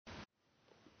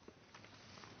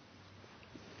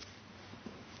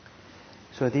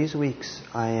So these weeks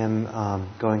I am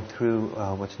going through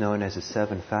what's known as the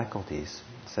 7 faculties,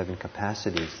 7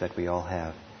 capacities that we all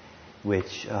have,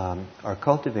 which are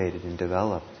cultivated and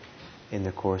developed in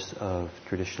the course of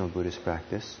traditional Buddhist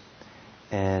practice.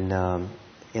 And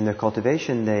in their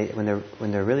cultivation,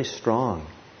 when they're really strong,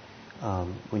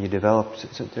 when you develop,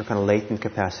 so they're kind of latent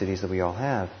capacities that we all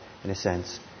have, in a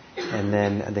sense, and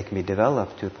then they can be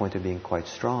developed to the point of being quite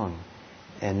strong.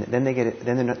 And then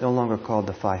they're no longer called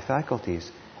the 5 faculties,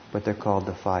 but they're called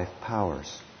the 5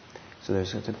 powers. So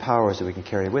there's the powers that we can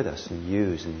carry with us and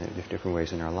use in different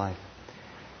ways in our life.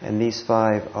 And these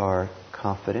 5 are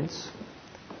confidence,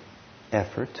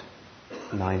 effort,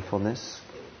 mindfulness,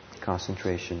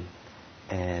 concentration,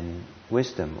 and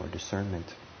wisdom or discernment.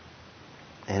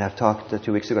 And I've talked,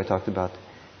 2 weeks ago I talked about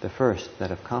the first,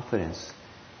 that of confidence.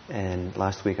 And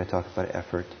last week I talked about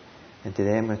effort. And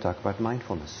today I'm going to talk about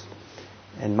mindfulness.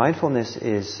 And mindfulness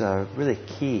is really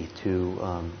key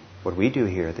to what we do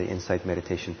here, the insight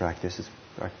meditation practice.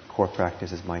 Our core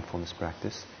practice is mindfulness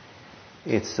practice.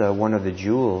 It's one of the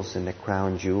jewels in the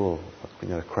crown jewel,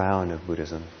 the crown of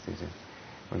Buddhism.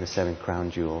 One of the 7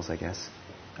 crown jewels, I guess.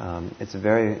 It's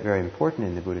very, very important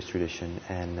in the Buddhist tradition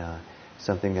and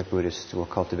something that Buddhists will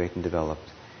cultivate and develop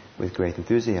with great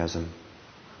enthusiasm.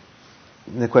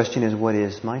 And the question is, what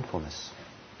is mindfulness?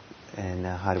 And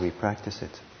how do we practice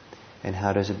it? And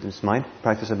how does this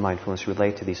practice of mindfulness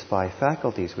relate to these 5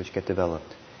 faculties which get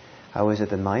developed? How is it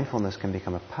that mindfulness can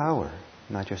become a power,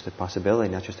 not just a possibility,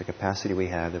 not just a capacity we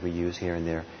have that we use here and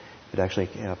there, but actually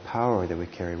a power that we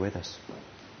carry with us?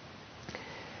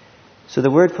 So the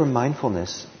word for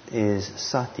mindfulness is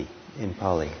sati in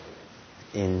Pali.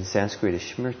 In Sanskrit is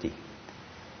smriti.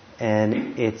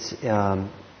 And it's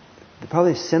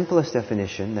probably the simplest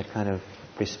definition that kind of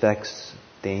respects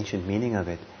the ancient meaning of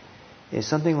it is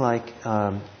something like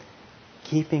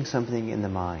keeping something in the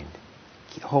mind,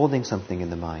 holding something in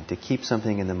the mind, to keep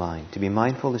something in the mind. To be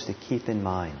mindful is to keep in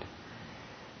mind.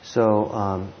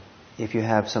 So if you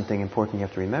have something important you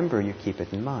have to remember, you keep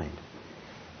it in mind.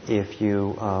 If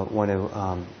you want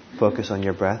to focus on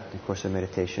your breath in the course of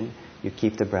meditation, you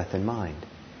keep the breath in mind.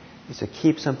 It's to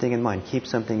keep something in mind, keep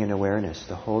something in awareness,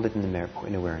 to hold it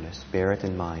in awareness, bear it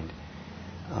in mind.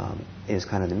 Is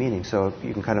kind of the meaning. So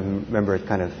you can kind of remember it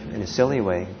kind of in a silly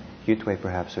way, cute way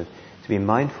perhaps, or to be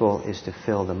mindful is to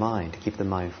fill the mind, to keep the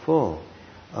mind full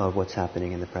of what's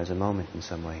happening in the present moment in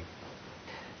some way.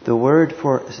 The word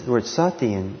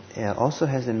sati also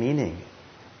has the meaning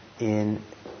in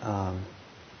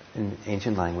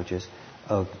ancient languages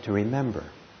of to remember.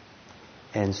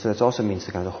 And so it also means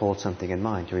to kind of hold something in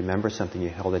mind, to remember something you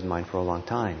held in mind for a long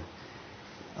time.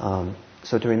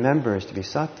 So to remember is to be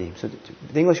sati. So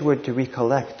the English word to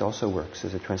recollect also works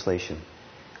as a translation,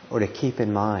 or to keep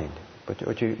in mind, or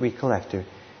to recollect,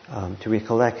 to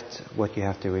recollect what you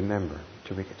have to remember,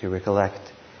 to recollect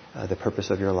the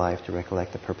purpose of your life, to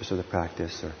recollect the purpose of the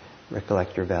practice, or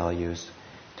recollect your values,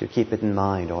 to keep it in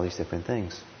mind, all these different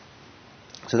things.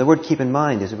 So the word keep in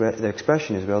mind, the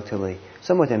expression is relatively,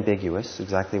 somewhat ambiguous,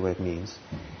 exactly what it means.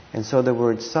 And so the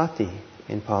word sati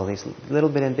in Pali is a little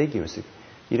bit ambiguous.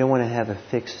 You don't want to have a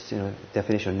fixed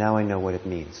definition. Now I know what it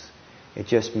means. It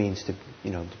just means to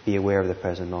be aware of the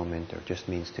present moment, or just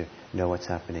means to know what's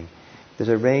happening. There's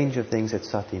a range of things that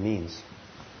sati means.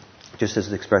 Just as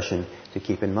the expression to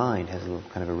keep in mind has a little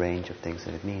kind of a range of things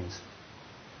that it means.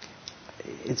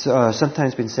 It's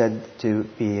sometimes been said to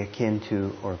be akin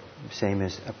to, or same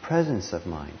as, a presence of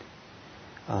mind.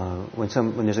 When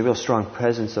there's a real strong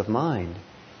presence of mind,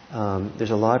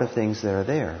 there's a lot of things that are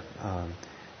there.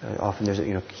 Often there's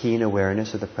a keen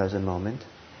awareness of the present moment,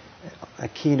 a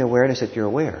keen awareness that you're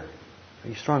aware.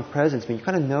 A strong presence means you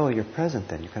kind of know you're present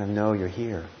then, you kind of know you're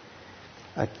here.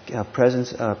 A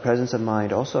presence of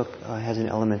mind also has an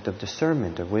element of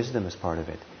discernment, of wisdom as part of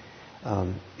it.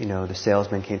 The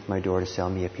salesman came to my door to sell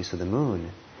me a piece of the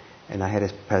moon, and I had a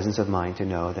presence of mind to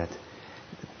know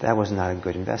that was not a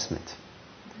good investment.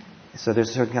 So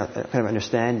there's a certain kind of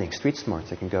understanding, street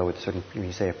smarts that can go with a certain, when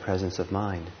you say a presence of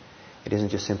mind. It isn't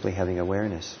just simply having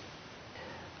awareness.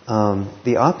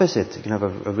 The opposite, of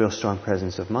a real strong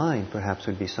presence of mind, perhaps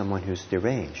would be someone who's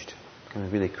deranged, kind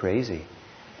of really crazy,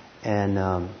 and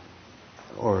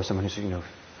or someone who's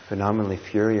phenomenally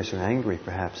furious or angry,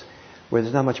 perhaps, where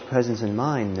there's not much presence in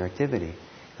mind in their activity.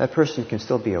 That person can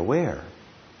still be aware.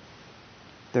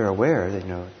 They're aware, they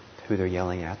know who they're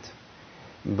yelling at,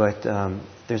 but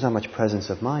there's not much presence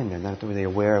of mind. They're not really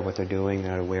aware of what they're doing.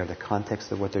 They're not aware of the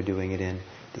context of what they're doing it in,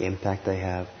 the impact they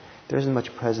have. There isn't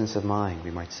much presence of mind,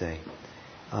 we might say,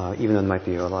 even though there might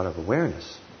be a lot of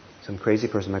awareness. Some crazy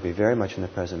person might be very much in the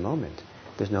present moment.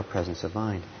 There's no presence of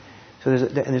mind. So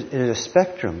there's a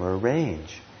spectrum or a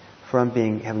range from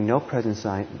having no presence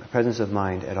of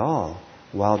mind at all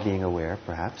while being aware,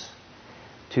 perhaps,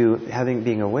 to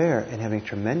being aware and having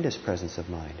tremendous presence of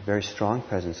mind, very strong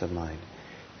presence of mind.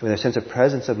 With a sense of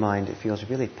presence of mind, it feels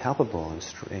really palpable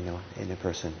in a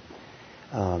person.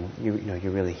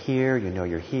 You're really here,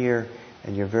 you're here,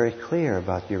 and you're very clear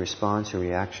about your response, your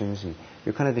reactions, and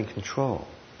you're kind of in control.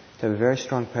 To have a very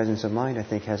strong presence of mind, I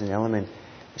think, has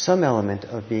some element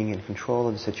of being in control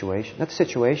of the situation. Not the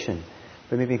situation,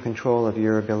 but maybe in control of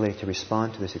your ability to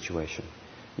respond to the situation.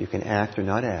 You can act or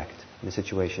not act in the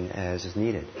situation as is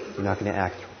needed. You're not going to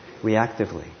act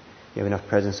reactively. You have enough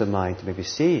presence of mind to maybe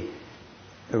see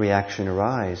a reaction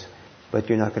arise, but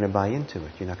you're not going to buy into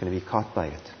it. You're not going to be caught by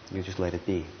it. You just let it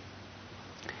be.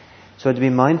 So to be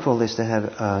mindful is to have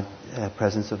a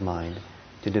presence of mind.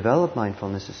 To develop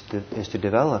mindfulness is to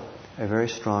develop a very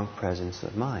strong presence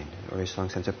of mind, or a very strong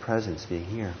sense of presence, being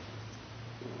here.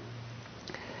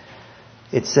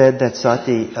 It's said that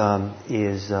sati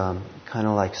is kind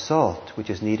of like salt, which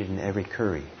is needed in every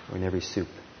curry or in every soup.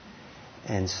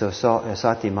 And so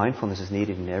sati, mindfulness, is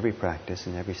needed in every practice,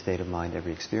 in every state of mind,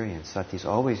 every experience. Sati is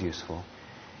always useful.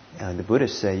 The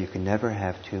Buddhists say you can never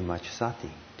have too much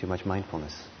sati, too much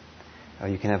mindfulness.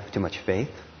 You can have too much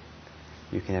faith.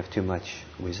 You can have too much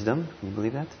wisdom. Can you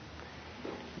believe that?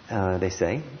 They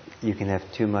say you can have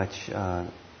too much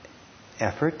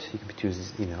effort. You can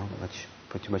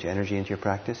put too much energy into your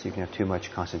practice. You can have too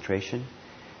much concentration,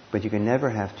 but you can never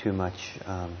have too much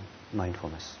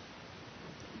mindfulness.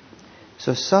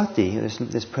 So sati,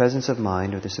 this presence of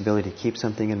mind, or this ability to keep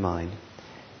something in mind,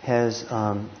 has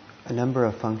a number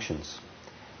of functions.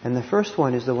 And the first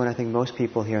one is the one I think most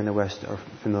people here in the West are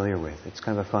familiar with. It's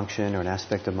kind of a function or an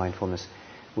aspect of mindfulness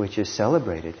which is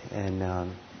celebrated and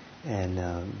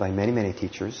by many, many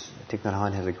teachers. Thich Nhat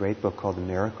Hanh has a great book called The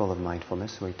Miracle of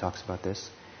Mindfulness, where he talks about this.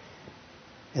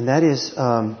 And that is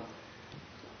to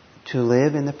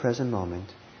live in the present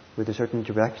moment with a certain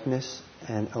directness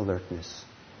and alertness,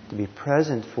 to be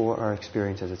present for our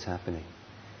experience as it's happening.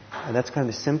 And that's kind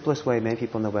of the simplest way many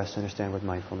people in the West understand what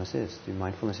mindfulness is.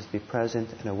 Mindfulness is to be present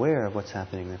and aware of what's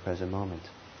happening in the present moment.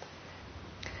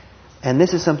 And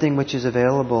this is something which is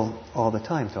available all the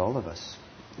time to all of us.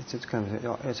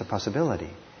 It's a possibility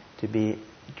to be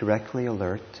directly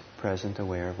alert, present,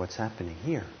 aware of what's happening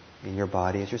here in your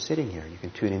body as you're sitting here. You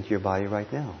can tune into your body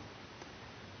right now.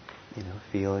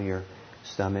 Feel your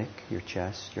stomach, your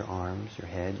chest, your arms, your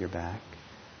head, your back,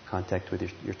 contact with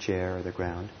your chair or the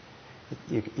ground.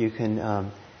 You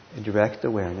can direct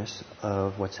awareness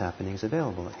of what's happening is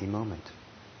available at any moment.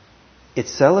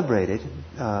 It's celebrated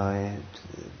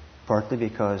partly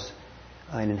because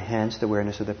an enhanced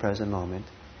awareness of the present moment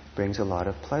brings a lot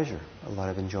of pleasure, a lot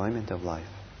of enjoyment of life.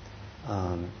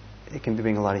 It can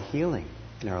bring a lot of healing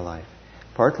in our life.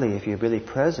 Partly, if you're really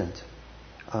present,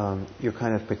 you're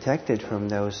kind of protected from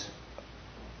those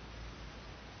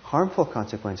harmful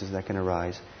consequences that can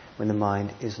arise when the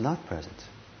mind is not present.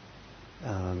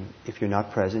 If you're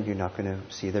not present, you're not going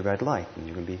to see the red light, and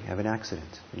you're going to have an accident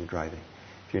when you're driving.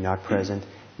 If you're not present,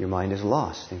 your mind is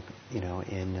lost in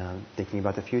thinking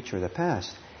about the future or the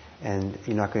past, and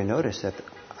you're not going to notice that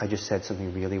I just said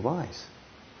something really wise,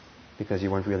 because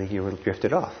you weren't really here, you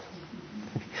drifted off.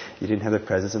 You didn't have the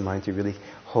presence of mind to really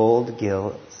hold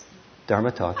Gil's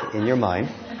Dharma talk in your mind,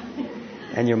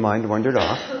 and your mind wandered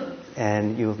off,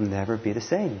 and you'll never be the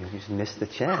same. You just missed the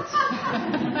chance.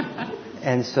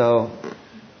 And so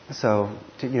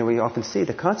we often see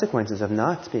the consequences of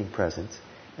not being present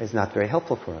is not very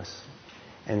helpful for us.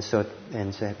 And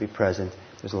to be present,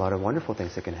 there's a lot of wonderful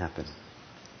things that can happen.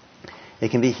 It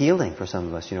can be healing for some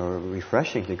of us,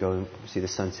 refreshing to go see the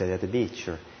sunset at the beach,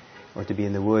 or to be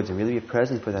in the woods and really be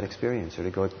present for that experience, or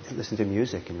to go listen to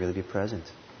music and really be present.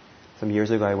 Some years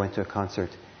ago I went to a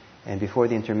concert, and before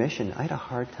the intermission I had a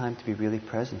hard time to be really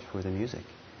present for the music.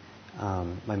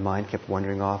 My mind kept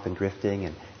wandering off and drifting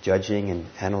and judging and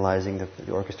analyzing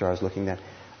the orchestra I was looking at.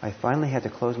 I finally had to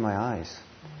close my eyes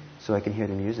so I can hear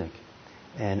the music.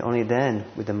 And only then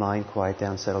would the mind quiet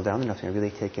down, settle down enough to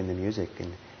really take in the music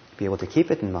and be able to keep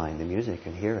it in mind, the music,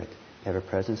 and hear it, have a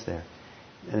presence there.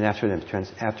 And after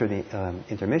the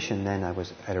intermission, then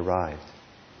I'd arrived.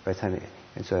 By the time,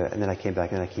 and then I came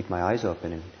back and I keep my eyes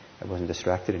open and I wasn't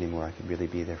distracted anymore. I could really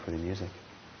be there for the music.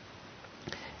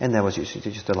 And that was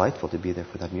just delightful to be there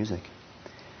for that music.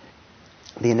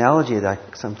 The analogy that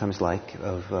I sometimes like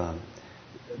of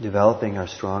developing our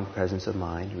strong presence of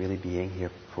mind, really being here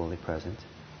fully present,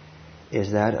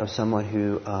 is that of someone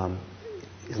who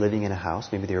is living in a house.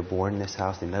 Maybe they were born in this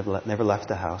house, they never left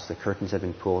the house, the curtains have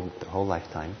been pulled their whole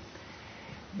lifetime.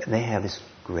 And they have this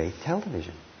great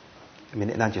television. I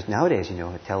mean, not just nowadays,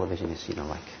 a television is,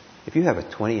 like, if you have a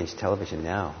 20-inch television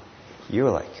now,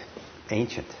 you're like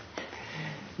ancient.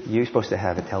 You're supposed to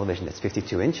have a television that's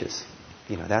 52 inches.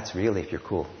 That's really if you're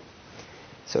cool.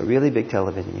 So a really big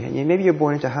television. And maybe you're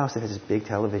born into a house that has this big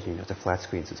television. It's a flat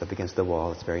screen, so it's up against the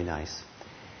wall. It's very nice.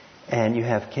 And you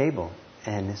have cable.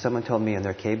 And someone told me on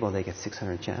their cable they get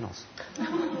 600 channels.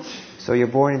 So you're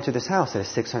born into this house that has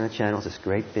 600 channels. It's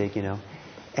great big,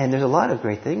 And there's a lot of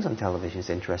great things on television. It's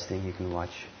interesting. You can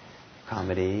watch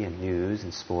comedy and news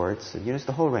and sports. And, it's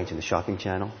the whole range. And the shopping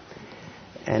channel.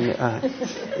 And,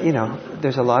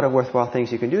 there's a lot of worthwhile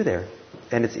things you can do there.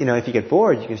 And it's, if you get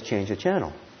bored, you can just change the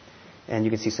channel. And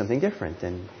you can see something different.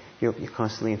 And you're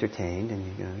constantly entertained.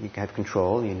 And, you have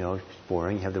control. If it's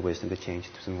boring, you have the wisdom to change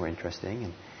to something more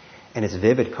interesting. And it's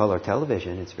vivid color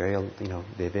television. It's very,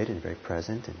 vivid and very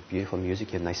present. And beautiful music.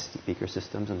 You have nice speaker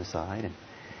systems on the side.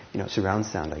 And, surround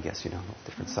sound, I guess,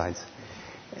 different sides.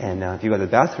 And if you go to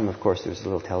the bathroom, of course, there's a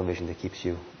little television that keeps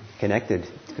you connected.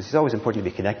 Because it's always important to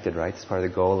be connected, right? It's part of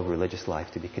the goal of religious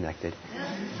life, to be connected.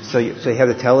 So you have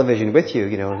the television with you,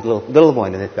 a little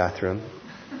one in the bathroom.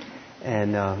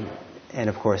 And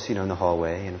of course, in the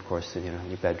hallway. And of course, in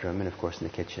your bedroom. And of course, in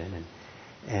the kitchen.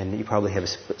 And you probably have a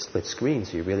split screen,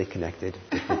 so you're really connected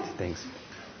to things.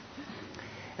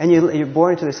 And you're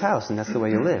born into this house, and that's the way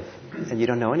you live. And you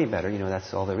don't know any better.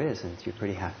 That's all there is. And you're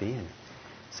pretty happy. And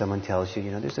someone tells you,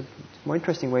 there's more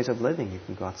interesting ways of living. You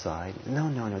can go outside.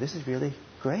 No. This is really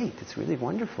great. It's really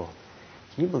wonderful.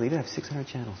 Can you believe it? I have 600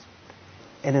 channels.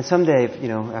 And then someday,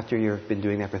 after you've been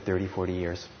doing that for 30, 40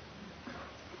 years,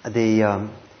 the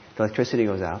electricity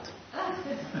goes out.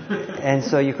 And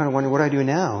so you kind of wonder, what do I do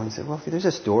now? And you say, well, there's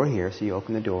this door here. So you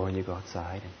open the door and you go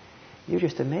outside. And you're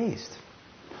just amazed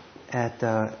at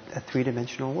a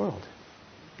three-dimensional world.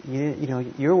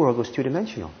 Your world was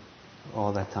two-dimensional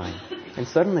all that time. And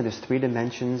suddenly there's 3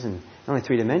 dimensions, and not only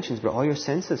 3 dimensions, but all your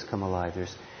senses come alive.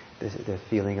 There's the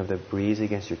feeling of the breeze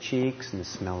against your cheeks, and the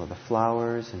smell of the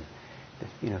flowers, and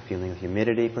the feeling of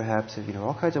humidity, perhaps,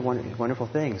 all kinds of wonderful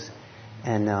things.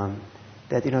 And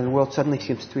that the world suddenly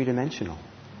seems 3-dimensional.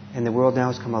 And the world now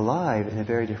has come alive in a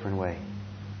very different way.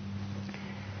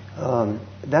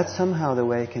 That's somehow the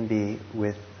way it can be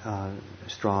with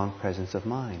strong presence of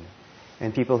mind.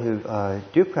 And people who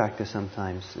do practice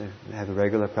sometimes, have a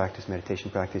regular practice,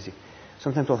 meditation practice,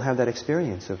 sometimes will have that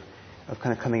experience of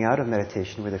kind of coming out of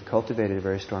meditation where they've cultivated a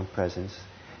very strong presence,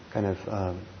 kind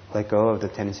of let go of the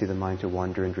tendency of the mind to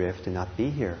wander and drift and not be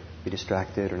here, be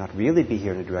distracted, or not really be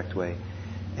here in a direct way.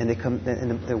 And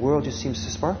the world just seems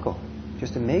to sparkle.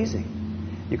 Just amazing.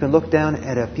 You can look down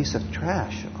at a piece of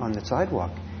trash on the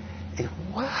sidewalk and,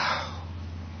 wow,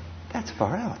 that's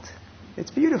far out. It's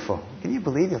beautiful. Can you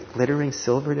believe the glittering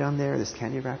silver down there, this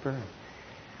candy wrapper?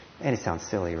 And it sounds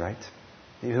silly, right?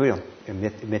 We don't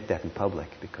admit that in public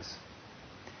because,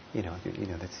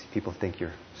 that's, people think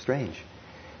you're strange.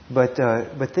 But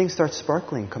things start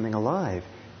sparkling, coming alive,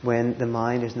 when the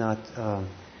mind is not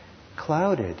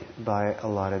clouded by a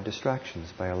lot of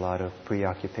distractions, by a lot of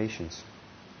preoccupations.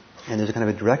 And there's a kind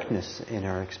of a directness in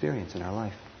our experience, in our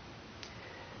life.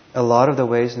 A lot of the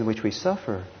ways in which we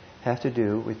suffer have to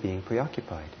do with being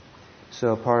preoccupied.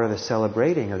 So part of the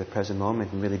celebrating of the present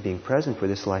moment and really being present for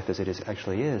this life as it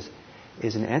actually is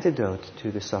an antidote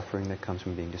to the suffering that comes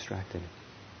from being distracted.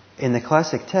 In the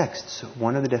classic texts,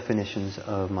 one of the definitions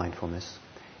of mindfulness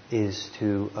is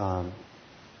to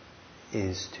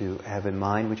have a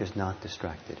mind which is not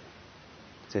distracted.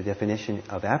 It's a definition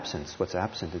of absence. What's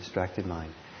absent? A distracted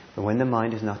mind. But when the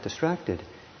mind is not distracted,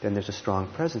 then there's a strong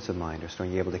presence of mind, or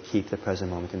strong, you're able to keep the present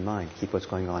moment in mind, keep what's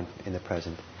going on in the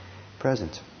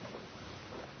present.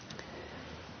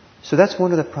 So that's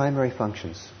one of the primary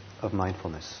functions of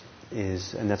mindfulness,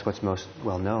 and that's what's most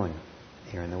well known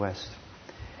here in the West.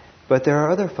 But there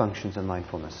are other functions of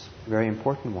mindfulness, very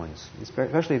important ones,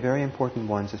 especially very important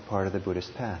ones as part of the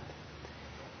Buddhist path.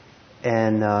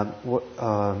 And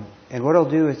what I'll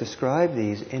do is describe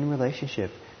these in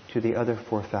relationship to the other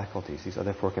 4 faculties, these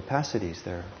other 4 capacities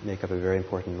that make up a very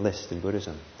important list in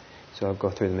Buddhism. So I'll go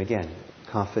through them again.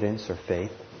 Confidence or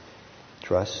faith,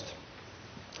 trust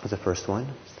is the first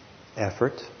one,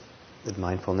 effort,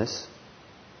 mindfulness,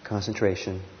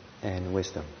 concentration, and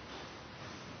wisdom.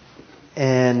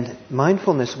 And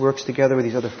mindfulness works together with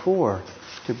these other 4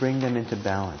 to bring them into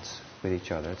balance with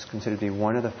each other. It's considered to be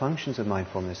one of the functions of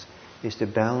mindfulness is to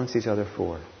balance these other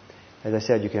 4. As I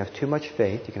said, you can have too much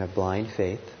faith, you can have blind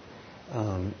faith,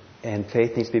 and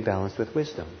faith needs to be balanced with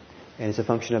wisdom. And it's a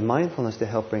function of mindfulness to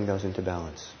help bring those into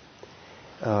balance.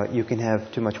 You can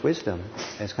have too much wisdom,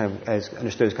 as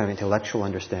understood as kind of intellectual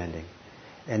understanding,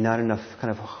 and not enough kind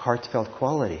of heartfelt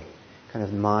quality, kind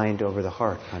of mind over the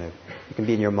heart. You can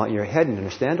be in your head and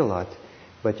understand a lot,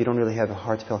 but you don't really have a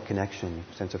heartfelt connection,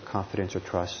 sense of confidence or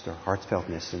trust or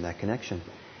heartfeltness in that connection.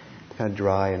 Kind of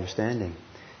dry understanding.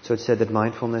 So it said that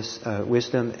mindfulness,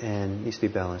 wisdom, and needs to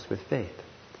be balanced with faith.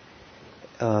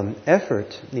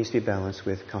 Effort needs to be balanced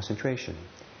with concentration.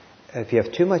 If you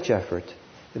have too much effort,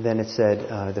 then it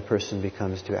said the person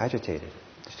becomes too agitated.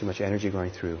 There's too much energy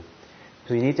going through.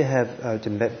 So you need to have to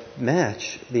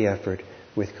match the effort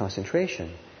with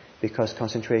concentration, because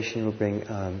concentration will bring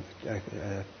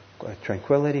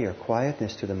tranquility or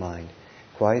quietness to the mind,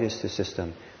 quietness to the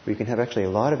system, where you can have actually a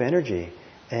lot of energy,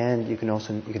 and you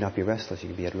cannot be restless. You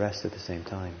can be at rest at the same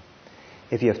time.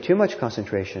 If you have too much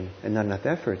concentration and not enough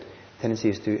effort, the tendency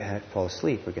is to fall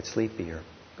asleep or get sleepy or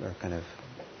kind of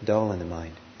dull in the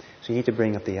mind. So you need to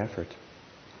bring up the effort.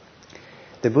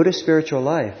 The Buddhist spiritual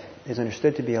life is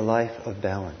understood to be a life of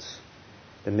balance,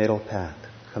 the middle path,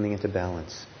 coming into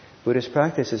balance. Buddhist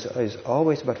practice is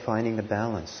always about finding the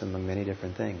balance among many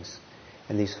different things.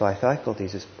 And these 5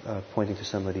 faculties is pointing to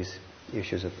some of these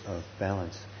issues of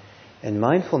balance. And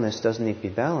mindfulness doesn't need to be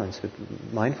balanced, but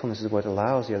mindfulness is what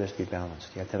allows the others to be balanced.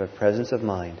 You have to have a presence of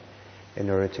mind in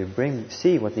order to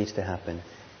see what needs to happen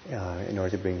in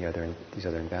order to bring these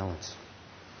other in balance.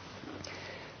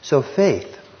 So faith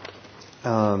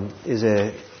is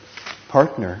a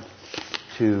partner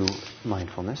to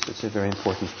mindfulness. It's a very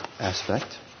important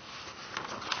aspect.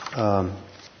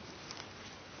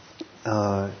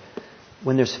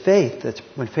 When there's faith,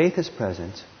 when faith is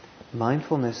present,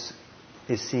 mindfulness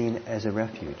is seen as a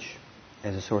refuge,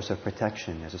 as a source of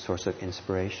protection, as a source of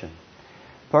inspiration.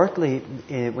 Partly,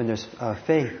 when there's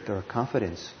faith or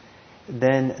confidence,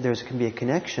 then there can be a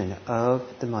connection of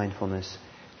the mindfulness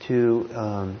to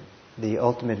the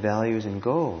ultimate values and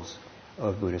goals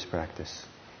of Buddhist practice.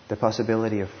 The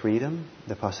possibility of freedom,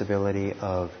 the possibility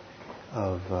of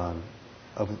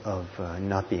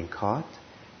not being caught,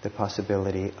 the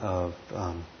possibility of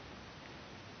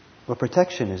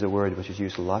protection is a word which is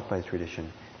used a lot by the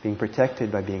tradition. Being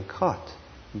protected by being caught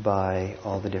by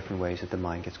all the different ways that the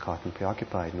mind gets caught and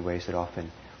preoccupied in ways that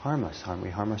often harm us. We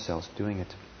harm ourselves doing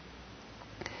it.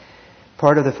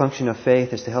 Part of the function of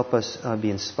faith is to help us be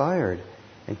inspired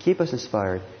and keep us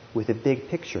inspired with a big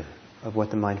picture of what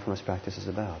the mindfulness practice is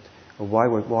about, or why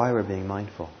we're being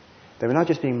mindful. That we're not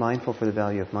just being mindful for the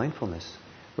value of mindfulness.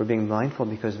 We're being mindful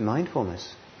because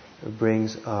mindfulness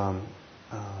brings a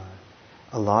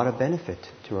lot of benefit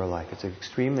to our life. It's an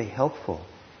extremely helpful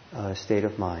state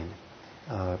of mind,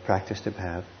 practice to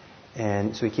have.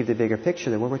 And so we keep the bigger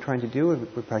picture that what we're trying to do when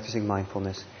we're practicing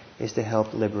mindfulness is to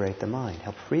help liberate the mind,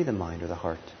 help free the mind or the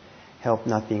heart, help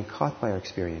not being caught by our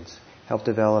experience, help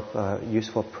develop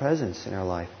useful presence in our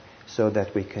life so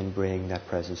that we can bring that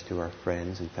presence to our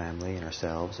friends and family and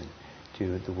ourselves and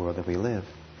to the world that we live.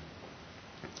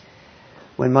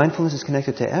 When mindfulness is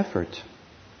connected to effort,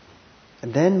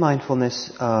 then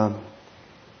mindfulness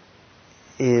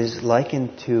is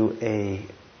likened to a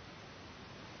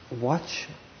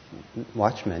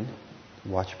watchman.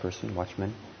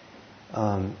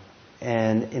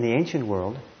 And in the ancient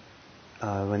world,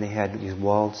 when they had these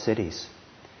walled cities,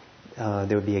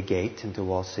 there would be a gate into a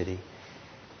walled city,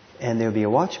 and there would be a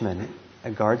watchman,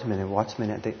 a guardsman, a watchman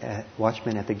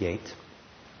at the gate.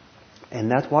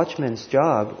 And that watchman's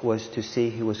job was to see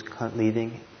who was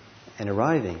leaving and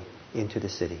arriving into the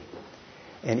city.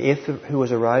 And if who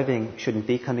was arriving shouldn't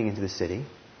be coming into the city,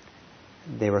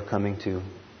 they were coming to,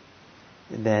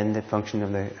 then the function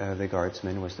of the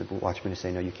guardsman was the watchman to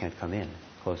say, no, you can't come in.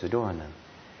 Close the door on them.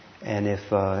 And if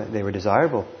they were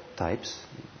desirable types,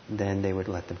 then they would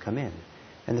let them come in.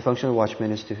 And the function of the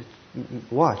watchman is to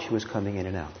watch who is coming in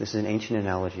and out. This is an ancient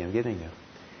analogy I'm giving you.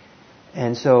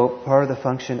 And so part of the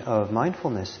function of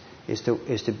mindfulness is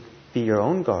to be your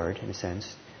own guard, in a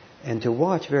sense, and to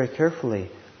watch very carefully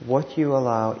what you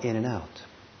allow in and out,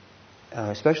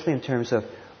 especially in terms of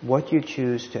what you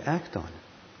choose to act on.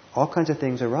 All kinds of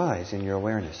things arise in your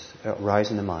awareness, arise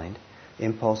in the mind,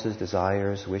 impulses,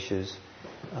 desires, wishes,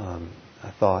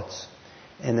 thoughts.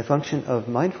 And the function of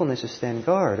mindfulness is to stand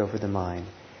guard over the mind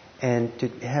and to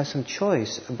have some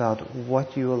choice about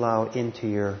what you allow into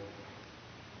your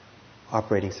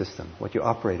operating system, what you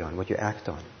operate on, what you act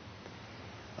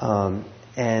on.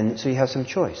 And so you have some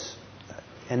choice.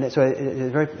 And so it's a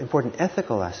very important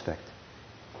ethical aspect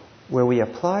where we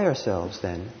apply ourselves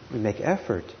then, we make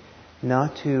effort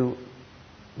not to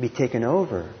be taken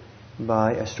over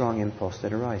by a strong impulse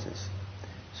that arises.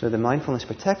 So the mindfulness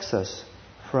protects us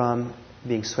from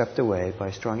being swept away by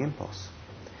a strong impulse.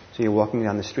 So you're walking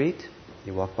down the street,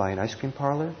 you walk by an ice cream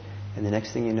parlor, and the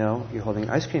next thing you know, you're holding an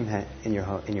ice cream in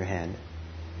your hand.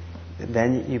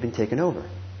 Then you've been taken over.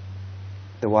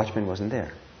 The watchman wasn't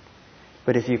there.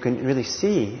 But if you can really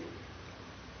see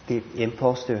the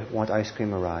impulse to want ice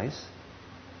cream arise,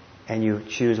 and you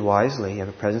choose wisely, you have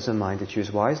a presence of mind to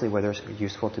choose wisely whether it's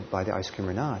useful to buy the ice cream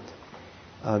or not,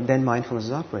 then mindfulness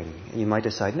is operating. And you might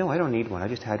decide, no, I don't need one. I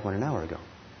just had one an hour ago.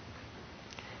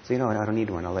 So, I don't need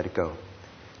one. I'll let it go.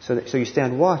 So you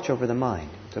stand watch over the mind.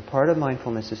 So part of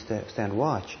mindfulness is to stand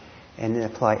watch and then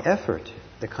apply effort,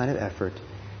 the kind of effort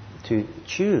to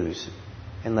choose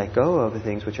and let go of the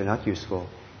things which are not useful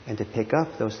and to pick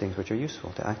up those things which are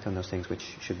useful, to act on those things which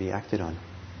should be acted on.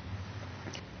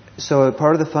 So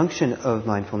part of the function of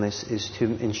mindfulness is to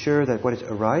ensure that what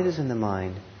arises in the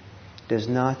mind does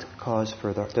not cause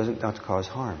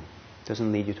harm,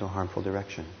 doesn't lead you to a harmful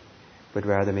direction, but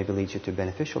rather maybe leads you to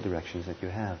beneficial directions that you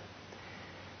have.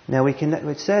 Now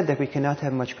it's said that we cannot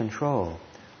have much control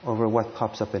over what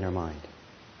pops up in our mind.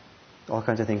 All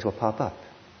kinds of things will pop up.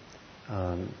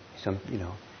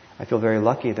 I feel very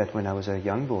lucky that when I was a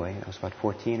young boy, I was about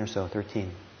 14 or so,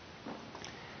 13,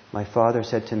 my father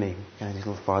said to me, and his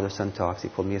little father-son talks, he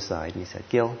pulled me aside and he said,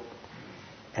 Gil,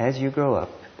 as you grow up,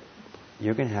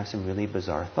 you're going to have some really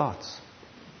bizarre thoughts.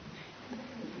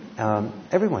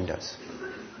 Everyone does.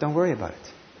 Don't worry about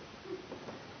it.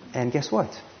 And guess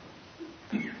what?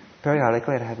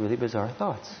 Periodically I'd have really bizarre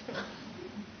thoughts.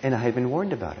 And I had been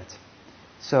warned about it.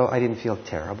 So I didn't feel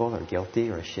terrible or guilty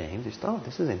or ashamed. Just,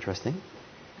 this is interesting.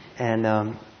 And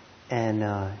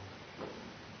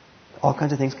all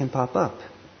kinds of things can pop up.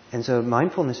 And so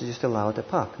mindfulness is just to allow it to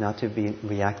pop, not to be in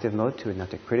reactive mode to it, not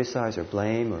to criticize or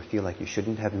blame or feel like you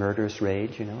shouldn't have murderous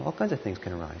rage. All kinds of things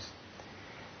can arise.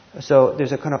 So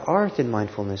there's a kind of art in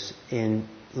mindfulness in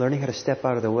learning how to step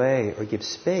out of the way or give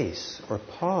space or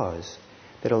pause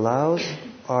that allows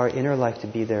our inner life to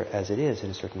be there as it is in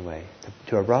a certain way,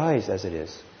 to arise as it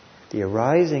is. You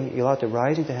allow the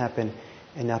rising to happen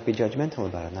and not be judgmental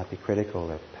about it, not be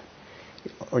critical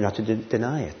or not to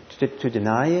deny it. To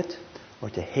deny it or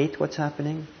to hate what's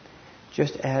happening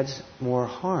just adds more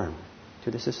harm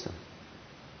to the system.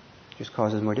 Just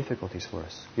causes more difficulties for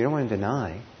us. You don't want to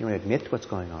deny, you want to admit what's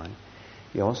going on.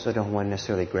 You also don't want to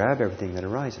necessarily grab everything that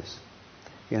arises.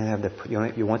 You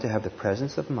want to have the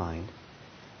presence of mind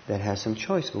that has some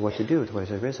choice for what to do with what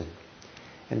has arisen.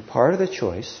 And part of the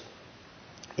choice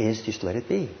is just let it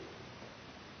be.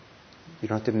 You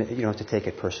don't have to take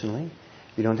it personally.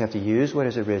 You don't have to use what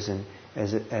has arisen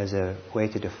as a way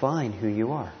to define who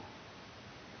you are.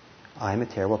 I'm a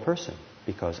terrible person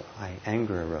because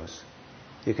anger arose.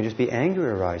 You can just be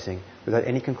anger arising without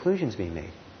any conclusions being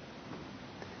made.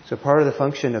 So part of the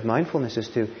function of mindfulness is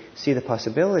to see the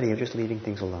possibility of just leaving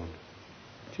things alone.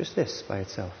 Just this by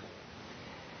itself.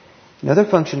 Another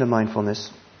function of mindfulness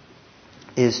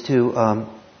is to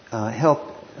help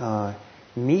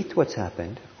meet what's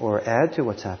happened or add to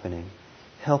what's happening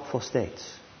helpful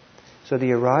states. So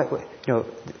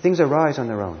things arise on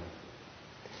their own.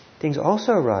 Things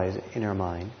also arise in our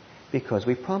mind because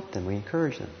we prompt them, we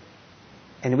encourage them.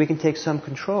 And we can take some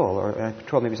control, or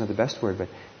control maybe is not the best word, but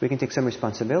we can take some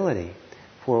responsibility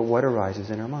for what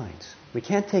arises in our minds. We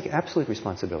can't take absolute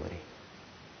responsibility.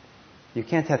 You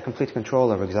can't have complete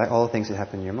control over all the things that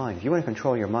happen in your mind. If you want to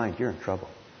control your mind, you're in trouble.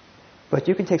 But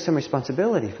you can take some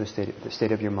responsibility for the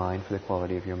state of your mind, for the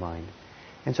quality of your mind.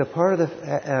 And so part of the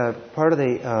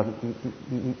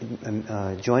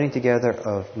joining together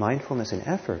of mindfulness and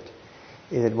effort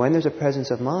is that when there's a presence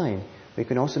of mind, we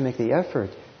can also make the effort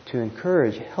to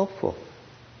encourage helpful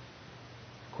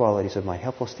qualities of mind,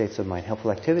 helpful states of mind,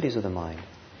 helpful activities of the mind.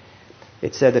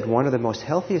 It's said that one of the most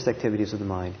healthiest activities of the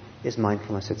mind is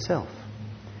mindfulness itself.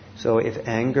 So if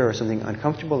anger or something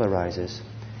uncomfortable arises,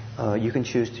 you can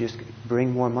choose to just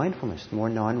bring more mindfulness, more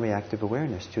non-reactive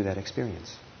awareness to that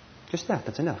experience. Just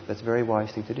that's enough. That's a very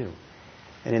wise thing to do.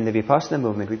 And in the Vipassana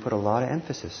movement, we put a lot of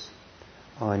emphasis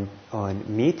on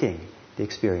meeting the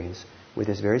experience with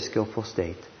this very skillful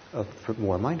state for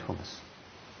more mindfulness.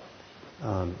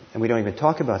 And we don't even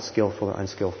talk about skillful or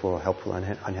unskillful or helpful or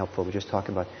unhelpful. We just talk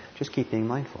about just keep being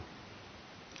mindful.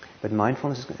 But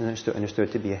mindfulness is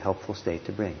understood to be a helpful state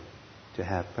to bring, to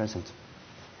have present.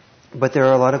 But there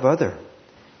are a lot of other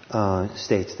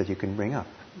states that you can bring up,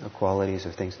 or qualities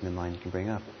or things in the mind you can bring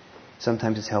up.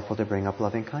 Sometimes it's helpful to bring up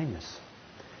loving kindness.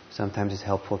 Sometimes it's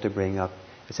helpful to bring up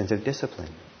a sense of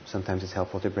discipline. Sometimes it's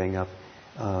helpful to bring up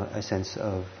a sense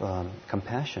of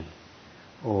compassion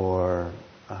or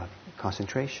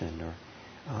concentration or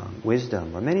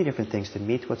wisdom or many different things to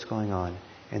meet what's going on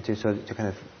and to kind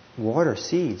of water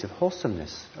seeds of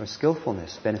wholesomeness or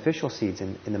skillfulness, beneficial seeds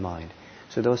in the mind,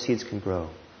 so those seeds can grow.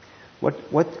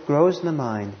 What grows in the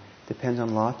mind depends a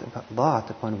lot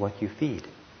upon what you feed.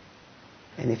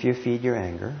 And if you feed your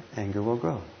anger, anger will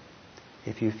grow.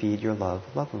 If you feed your love,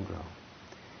 love will grow.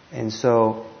 And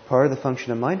so part of the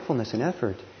function of mindfulness and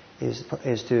effort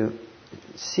is to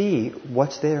see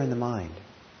what's there in the mind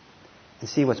and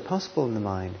see what's possible in the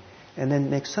mind, and then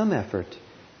make some effort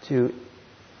to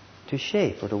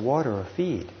shape or to water or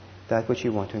feed that which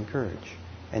you want to encourage,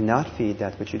 and not feed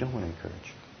that which you don't want to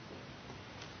encourage.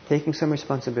 Taking some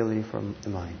responsibility from the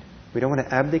mind. We don't want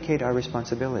to abdicate our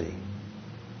responsibility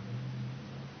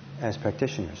as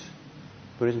practitioners.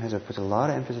 Buddhism puts a lot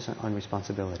of emphasis on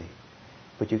responsibility,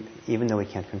 but even though we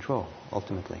can't control,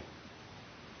 ultimately.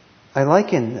 I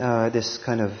liken this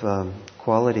kind of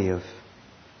quality of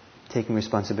taking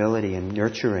responsibility and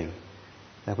nurturing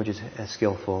that which is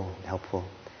skillful and helpful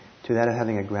to that of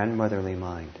having a grandmotherly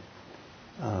mind.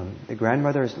 The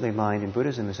grandmotherly mind in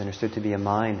Buddhism is understood to be a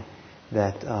mind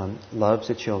that loves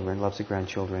the children, loves the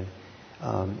grandchildren,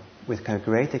 with kind of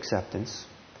great acceptance,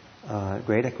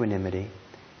 great equanimity,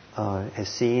 has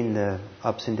seen the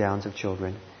ups and downs of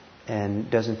children,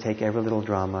 and doesn't take every little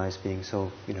drama as being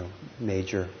so,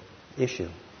 major issue,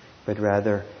 but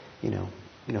rather,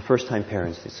 first-time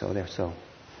parents. So they're so,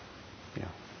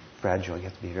 fragile. You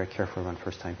have to be very careful around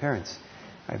first-time parents.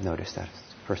 I've noticed that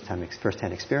first-hand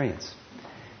experience.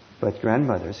 But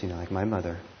grandmothers, like my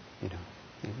mother,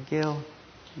 Gil,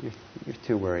 you're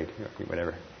too worried, or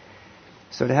whatever.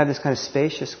 So to have this kind of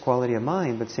spacious quality of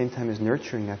mind, but at the same time is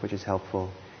nurturing that which is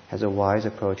helpful, has a wise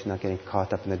approach, not getting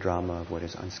caught up in the drama of what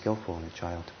is unskillful in a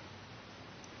child.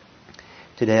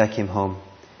 Today I came home.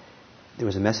 There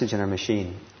was a message in our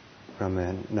machine from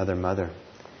another mother.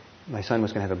 My son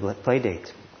was going to have a play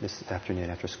date this afternoon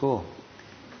after school.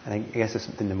 And I guess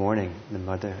in the morning, the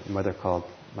mother called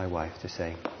my wife to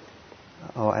say,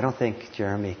 "Oh, I don't think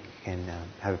Jeremy can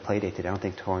have a play date today. I don't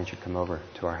think Torrin should come over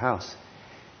to our house.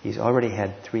 He's already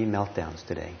had 3 meltdowns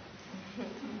today.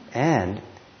 And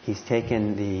he's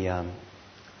taken the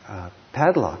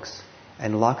padlocks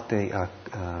and locked the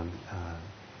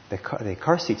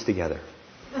car seats together.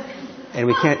 And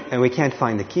we can't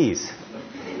find the keys.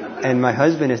 And my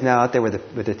husband is now out there with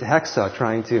a hacksaw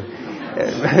trying to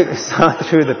saw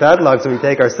through the padlocks when we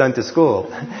take our son to school."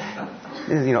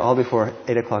 This is, all before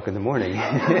 8 o'clock in the morning.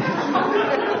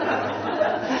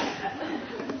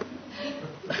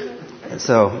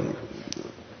 So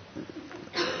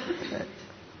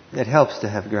it helps to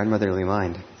have grandmotherly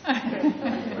mind.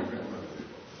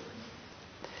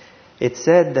 It's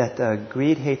said that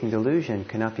greed, hate, and delusion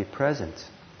cannot be present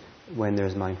when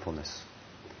there's mindfulness.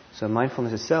 So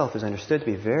mindfulness itself is understood to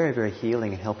be a very, very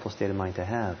healing and helpful state of mind to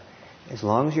have. As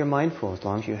long as you're mindful, as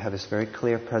long as you have this very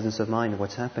clear presence of mind of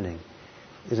what's happening,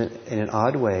 in an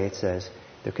odd way, it says,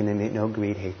 there can be no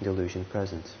greed, hate, and delusion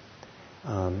present.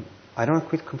 I don't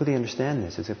completely understand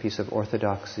this. It's a piece of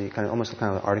orthodoxy, almost an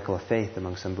article of faith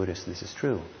among some Buddhists. This is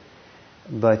true.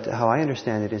 But how I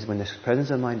understand it is when this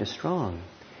presence of mind is strong,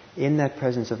 in that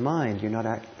presence of mind, you're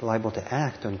not liable to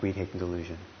act on greed, hate, and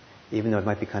delusion, even though it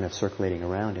might be kind of circulating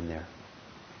around in there.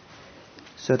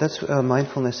 So that's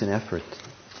mindfulness and effort.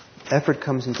 Effort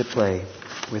comes into play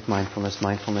with mindfulness.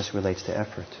 Mindfulness relates to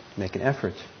effort. Make an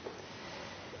effort.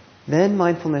 Then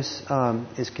mindfulness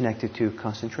is connected to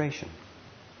concentration.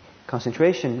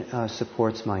 Concentration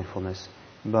supports mindfulness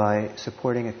by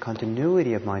supporting a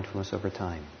continuity of mindfulness over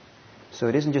time. So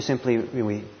it isn't just simply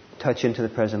we touch into the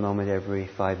present moment every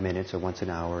 5 minutes or once an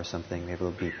hour or something, maybe a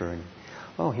little deeper, and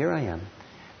here I am.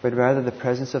 But rather the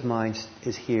presence of mind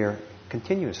is here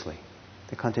continuously.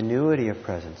 The continuity of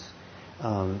presence.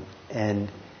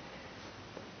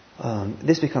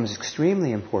 This becomes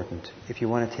extremely important if you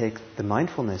want to take the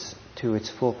mindfulness to its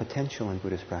full potential in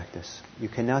Buddhist practice. You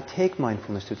cannot take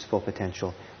mindfulness to its full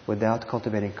potential without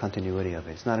cultivating continuity of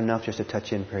it. It's not enough just to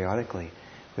touch in periodically,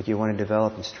 but you want to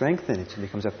develop and strengthen it so it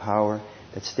becomes a power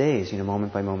that stays,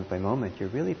 moment by moment by moment. You're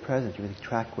really present, you really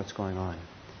track what's going on.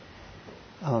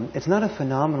 It's not a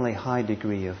phenomenally high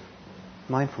degree of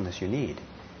mindfulness you need,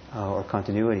 or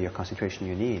continuity or concentration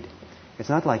you need. It's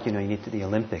not like, you need the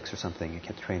Olympics or something. You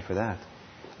can't train for that.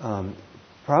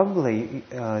 Probably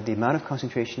the amount of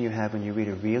concentration you have when you read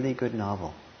a really good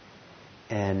novel,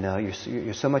 and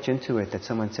you're so much into it that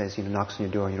someone says, knocks on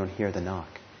your door and you don't hear the knock.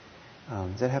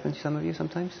 Does that happen to some of you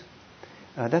sometimes?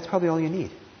 That's probably all you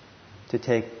need to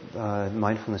take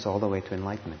mindfulness all the way to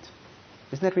enlightenment.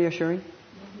 Isn't that reassuring?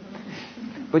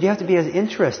 But you have to be as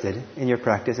interested in your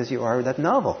practice as you are with that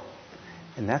novel.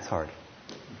 And that's hard.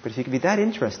 But if you can be that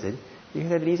interested, you can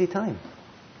have an easy time.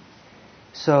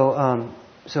 So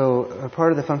a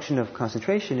part of the function of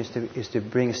concentration is to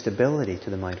bring a stability to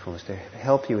the mindfulness, to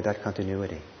help you with that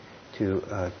continuity,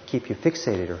 to keep you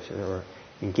fixated or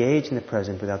engaged in the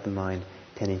present without the mind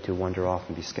tending to wander off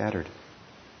and be scattered.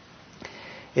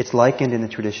 It's likened in the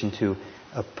tradition to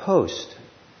a post.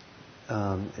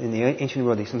 In the ancient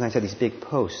world, they sometimes had these big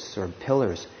posts or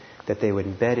pillars that they would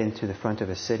embed into the front of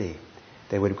a city.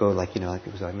 They would go like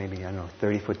it was like maybe,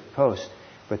 30-foot post,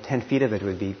 but 10 feet of it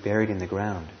would be buried in the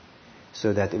ground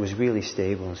so that it was really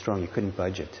stable and strong. You couldn't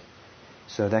budge it.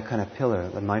 So that kind of pillar,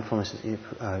 the mindfulness,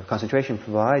 concentration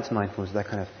provides mindfulness, that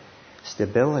kind of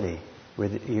stability where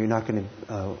you're not going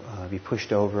to be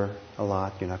pushed over a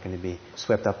lot, you're not going to be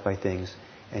swept up by things,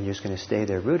 and you're just going to stay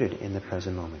there rooted in the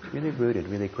present moment. Really rooted,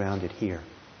 really grounded here.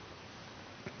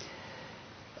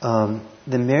 The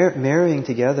marrying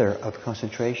together of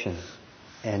concentration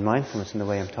and mindfulness in the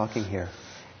way I'm talking here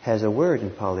has a word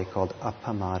in Pali called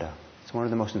appamada. It's one of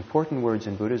the most important words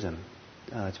in Buddhism.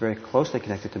 It's very closely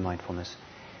connected to mindfulness.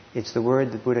 It's the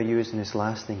word the Buddha used in his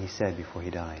last thing he said before he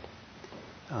died.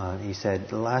 He said,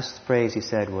 the last phrase he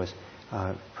said was,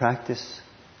 practice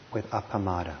with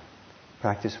appamada.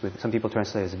 Practice with, some people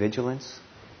translate it as vigilance,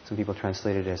 some people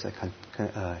translate it as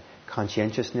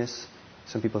conscientiousness,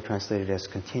 some people translate it as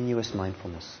continuous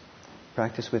mindfulness.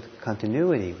 Practice with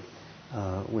continuity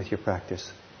with your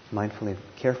practice, mindfully,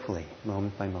 carefully,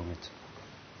 moment by moment.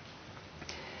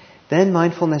 Then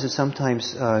mindfulness is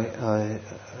sometimes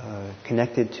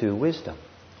connected to wisdom,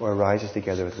 or arises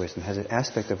together with wisdom, has an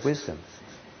aspect of wisdom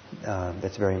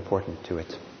that's very important to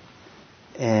it.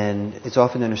 And it's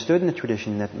often understood in the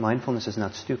tradition that mindfulness is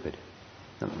not stupid.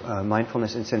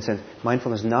 Mindfulness, in a sense,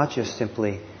 mindfulness is not just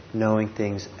simply knowing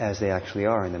things as they actually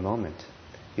are in the moment.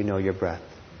 You know your breath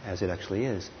as it actually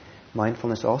is.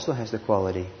 Mindfulness also has the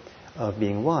quality of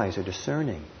being wise or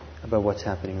discerning about what's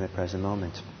happening in the present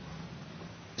moment.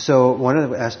 So one of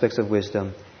the aspects of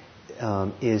wisdom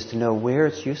is to know where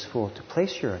it's useful to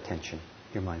place your attention,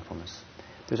 your mindfulness.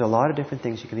 There's a lot of different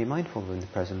things you can be mindful of in the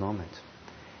present moment.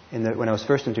 When I was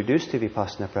first introduced to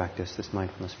Vipassana practice, this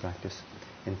mindfulness practice,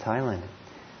 in Thailand,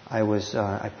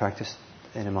 I practiced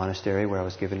in a monastery where I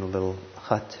was given a little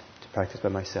hut to practice by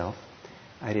myself.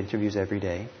 I had interviews every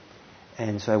day.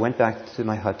 And so I went back to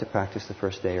my hut to practice the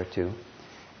first day or two.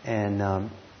 And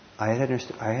I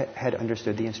had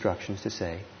understood the instructions to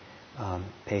say,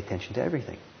 pay attention to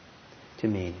everything. To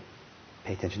mean,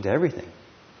 pay attention to everything.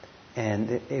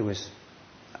 And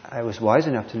I was wise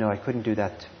enough to know I couldn't do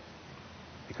that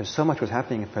because so much was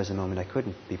happening in the present moment, I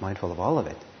couldn't be mindful of all of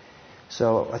it.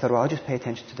 So I thought, well, I'll just pay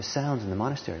attention to the sounds in the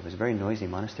monastery. It was a very noisy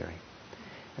monastery.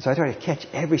 And so I tried to catch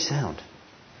every sound.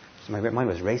 So my mind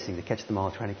was racing to catch them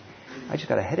all, I just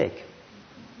got a headache.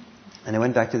 And I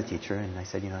went back to the teacher and I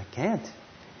said, I can't.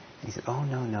 And he said, oh,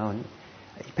 no.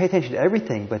 You pay attention to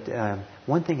everything, but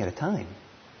one thing at a time.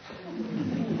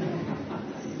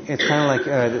 It's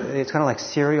kind of like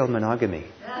serial monogamy.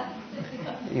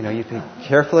 You pay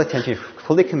careful attention, you're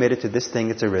fully committed to this thing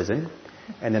that's arisen,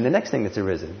 and then the next thing that's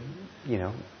arisen.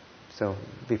 So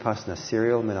Vipassana,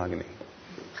 serial monogamy.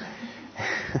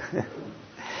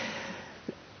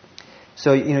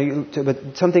 So,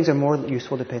 but some things are more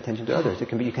useful to pay attention to others. You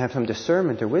can have some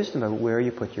discernment or wisdom about where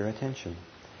you put your attention.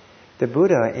 The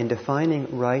Buddha, in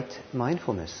defining right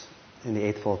mindfulness in the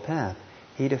Eightfold Path,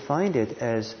 he defined it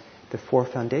as the 4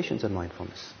 foundations of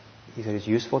mindfulness. He said it's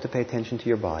useful to pay attention to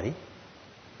your body.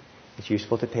 It's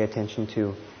useful to pay attention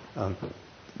to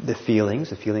the feeling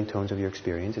tones of your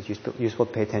experience. It's useful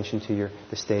to pay attention to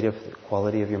the state of the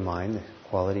quality of your mind, the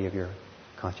quality of your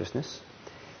consciousness.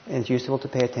 And it's useful to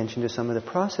pay attention to some of the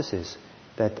processes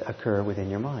that occur within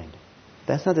your mind.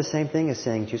 That's not the same thing as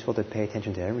saying it's useful to pay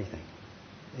attention to everything.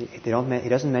 He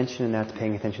doesn't mention in that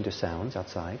paying attention to sounds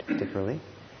outside, particularly.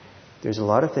 There's a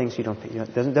lot of things you don't pay.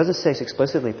 Doesn't say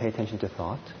explicitly pay attention to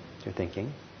thought, to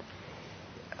thinking.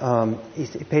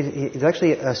 It's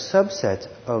actually a subset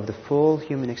of the full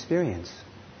human experience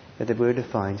that the Buddha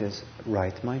defines as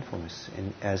right mindfulness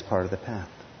as part of the path.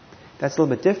 That's a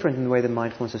little bit different than the way that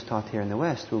mindfulness is taught here in the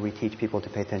West, where we teach people to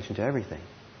pay attention to everything.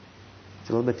 It's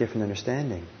a little bit different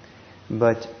understanding.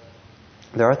 But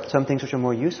there are some things which are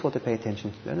more useful to pay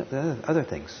attention to than other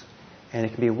things. And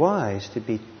it can be wise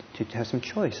to have some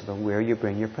choice about where you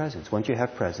bring your presence. Once you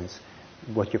have presence,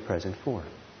 what you're present for.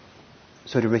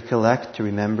 So to recollect, to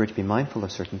remember, to be mindful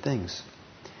of certain things.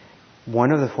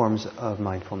 One of the forms of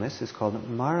mindfulness is called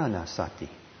maranasati.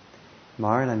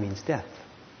 Marana means death.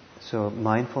 So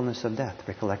mindfulness of death,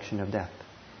 recollection of death.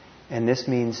 And this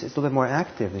means it's a little bit more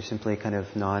active than simply kind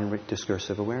of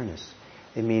non-discursive awareness.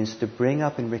 It means to bring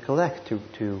up and recollect,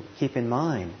 to keep in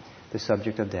mind the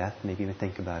subject of death, maybe even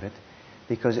think about it,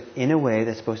 because in the way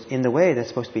that's supposed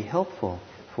to be helpful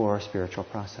for our spiritual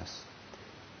process.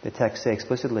 The texts say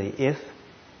explicitly, if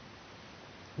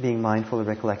being mindful of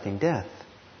recollecting death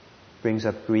brings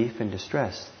up grief and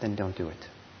distress, then don't do it.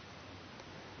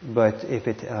 But if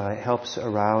it helps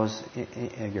arouse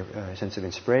your sense of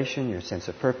inspiration, your sense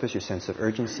of purpose, your sense of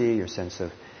urgency, your sense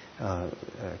of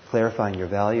clarifying your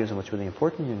values and what's really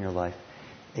important in your life,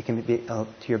 it can be to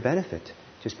your benefit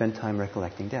to spend time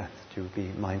recollecting death, to be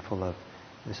mindful of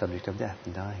the subject of death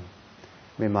and dying.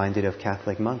 I'm reminded of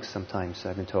Catholic monks sometimes,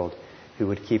 I've been told, who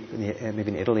would keep,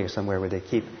 maybe in Italy or somewhere, where they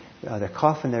keep their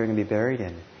coffin they're going to be buried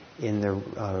in their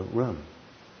room.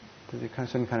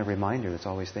 There's some kind of reminder that's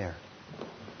always there.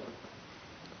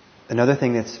 Another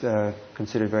thing that's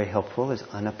considered very helpful is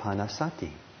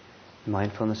anapanasati,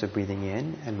 mindfulness of breathing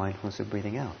in and mindfulness of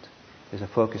breathing out. There's a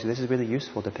focus. This is really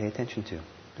useful to pay attention to.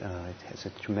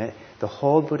 The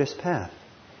whole Buddhist path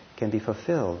can be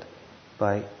fulfilled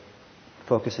by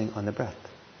focusing on the breath.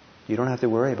 You don't have to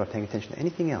worry about paying attention to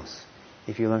anything else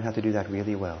if you learn how to do that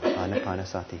really well.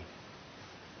 Anapanasati.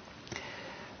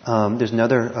 There's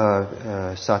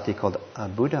another sati called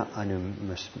Buddha I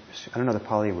don't know the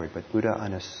Pali word, but Buddha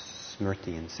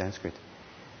Anusmrti in Sanskrit.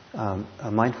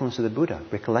 Mindfulness of the Buddha,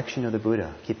 recollection of the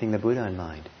Buddha, keeping the Buddha in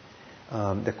mind.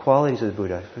 The qualities of the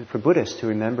Buddha. For Buddhists to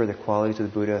remember the qualities of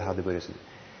the Buddha, how the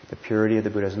purity of the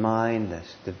Buddha's mind,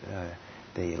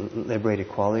 the liberated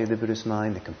quality of the Buddha's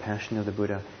mind, the compassion of the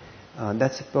Buddha.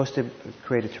 That's supposed to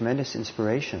create a tremendous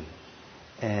inspiration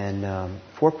and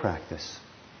for practice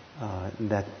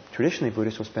that traditionally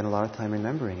Buddhists will spend a lot of time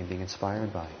remembering and being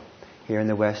inspired by. Here in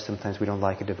the West, sometimes we don't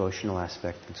like a devotional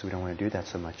aspect, and so we don't want to do that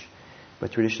so much.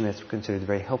 But traditionally, it's considered a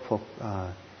very helpful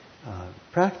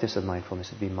practice of mindfulness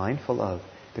to be mindful of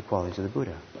the qualities of the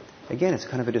Buddha. Again, it's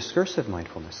kind of a discursive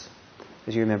mindfulness.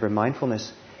 As you remember,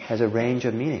 mindfulness has a range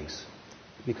of meanings,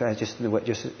 because just in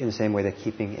the same way that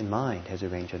keeping in mind has a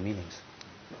range of meanings.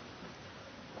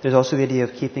 There's also the idea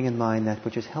of keeping in mind that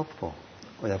which is helpful,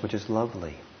 or that which is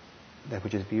lovely, that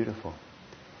which is beautiful.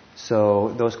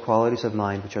 So those qualities of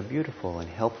mind which are beautiful and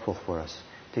helpful for us,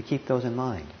 to keep those in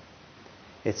mind.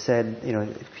 It's said,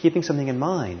 keeping something in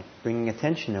mind, bringing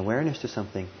attention, awareness to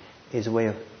something, is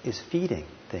feeding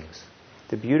things.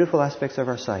 The beautiful aspects of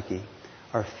our psyche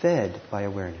are fed by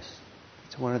awareness.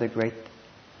 It's one of the great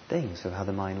things of how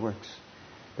the mind works.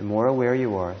 The more aware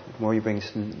you are, the more you bring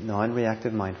this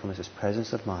non-reactive mindfulness, this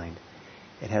presence of mind,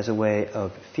 it has a way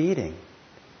of feeding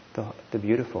the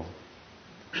beautiful.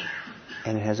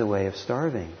 And it has a way of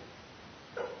starving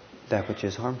that which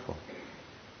is harmful.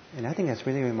 And I think that's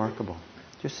really remarkable.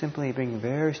 Just simply bring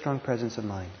very strong presence of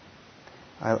mind.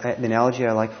 The analogy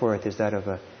I like for it is that of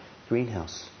a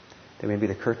greenhouse. That maybe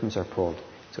the curtains are pulled,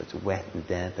 so it's wet and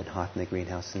damp and hot in the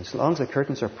greenhouse. And as long as the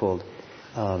curtains are pulled,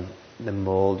 the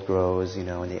mold grows, and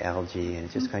the algae, and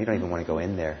it's just you don't even want to go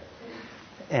in there.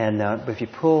 And but if you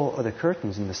pull the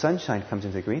curtains and the sunshine comes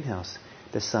into the greenhouse,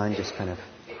 the sun just kind of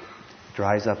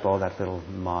dries up all that little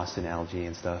moss and algae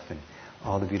and stuff, and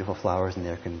all the beautiful flowers in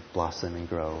there can blossom and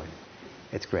grow, and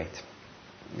it's great.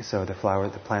 So the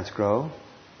plants grow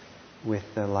with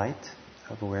the light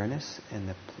of awareness, and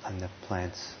the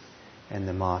plants and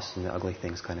the moss and the ugly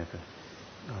things kind of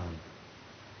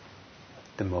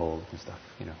the mold and stuff,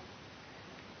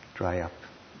 dry up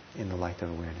in the light of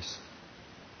awareness.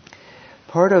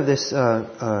 Part of this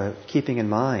keeping in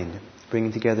mind,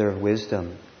 bringing together of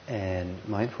wisdom and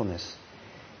mindfulness,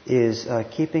 is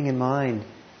keeping in mind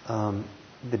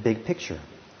the big picture,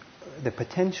 the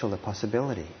potential, the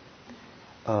possibility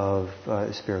of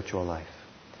spiritual life.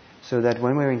 So that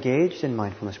when we're engaged in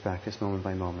mindfulness practice moment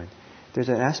by moment, there's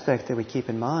an aspect that we keep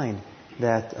in mind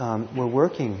that we're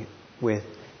working with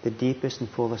the deepest and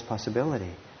fullest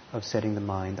possibility of setting the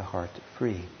mind, the heart,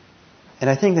 free. And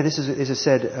I think that this is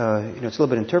said, it's a little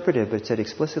bit interpretive, but it's said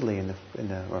explicitly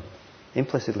or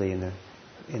implicitly in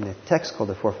the text called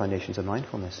The Four Foundations of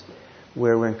Mindfulness,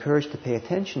 where we're encouraged to pay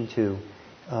attention to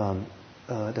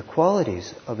the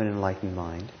qualities of an enlightened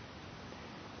mind,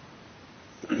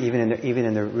 even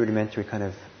in the rudimentary kind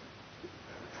of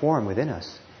form within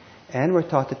us. And we're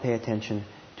taught to pay attention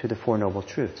to the Four Noble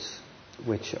Truths,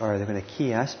 which are the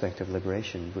key aspect of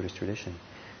liberation in Buddhist tradition.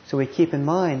 So we keep in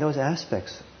mind those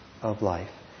aspects of life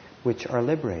which are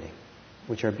liberating,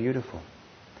 which are beautiful.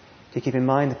 To keep in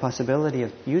mind the possibility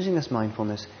of using this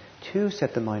mindfulness to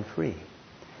set the mind free.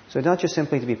 So not just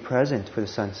simply to be present for the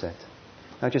sunset,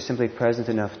 not just simply present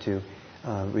enough to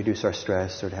reduce our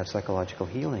stress or to have psychological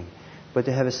healing, but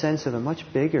to have a sense of a much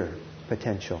bigger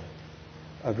potential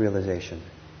of realization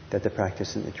that the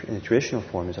practice in the traditional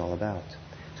form is all about.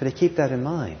 So to keep that in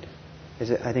mind,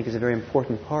 I think is a very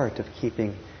important part of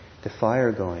keeping the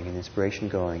fire going and inspiration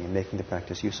going and making the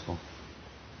practice useful.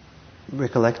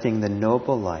 Recollecting the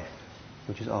noble life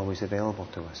which is always available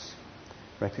to us.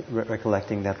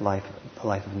 Recollecting that life, a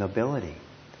life of nobility,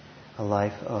 a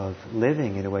life of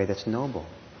living in a way that's noble,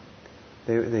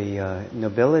 the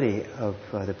nobility of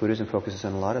that Buddhism focuses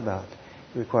on a lot about.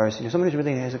 It requires, someone who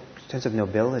really has a sense of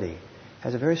nobility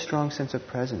has a very strong sense of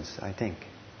presence, I think.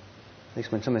 At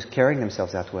least when someone is carrying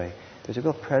themselves that way, there's a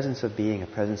real presence of being, a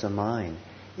presence of mind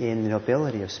in the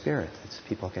nobility of spirit that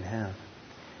people can have.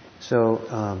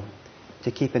 So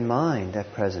to keep in mind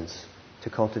that presence, to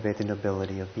cultivate the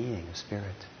nobility of being, of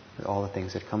spirit, with all the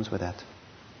things that comes with that.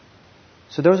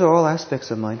 So those are all aspects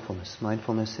of mindfulness.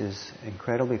 Mindfulness is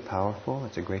incredibly powerful.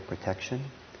 It's a great protection.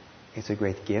 It's a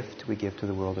great gift we give to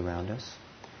the world around us.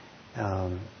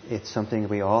 It's something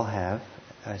we all have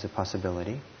as a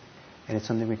possibility, and it's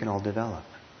something we can all develop.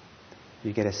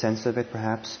 You get a sense of it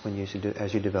perhaps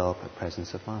as you develop a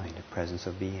presence of mind, a presence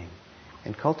of being,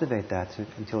 and cultivate that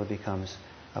until it becomes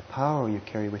a power you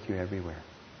carry with you everywhere.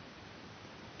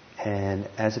 And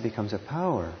as it becomes a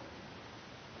power,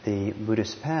 the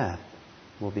Buddhist path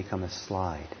will become a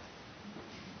slide.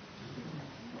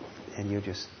 And you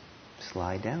just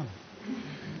slide down.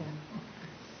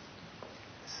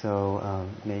 So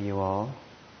may you all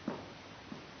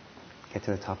get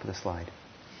to the top of the slide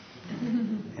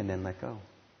and then let go.